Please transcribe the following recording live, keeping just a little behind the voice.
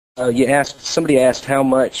Somebody asked how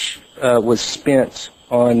much was spent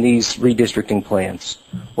on these redistricting plans.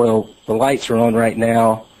 Well, the lights are on right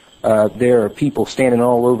now. There are people standing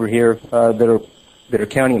all over here that are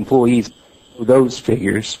county employees with those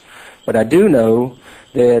figures. But I do know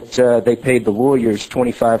that they paid the lawyers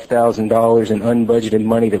 $25,000 in unbudgeted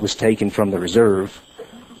money that was taken from the reserve.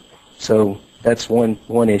 So that's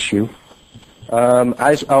one issue.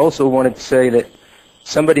 I also wanted to say that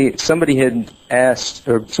somebody had asked,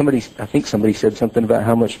 or I think somebody said something about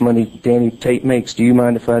how much money Danny Tate makes. Do you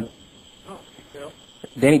mind if I?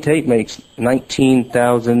 Danny Tate makes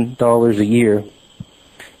 $19,000 a year,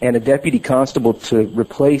 and a deputy constable to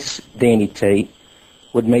replace Danny Tate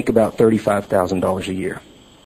would make about $35,000 a year.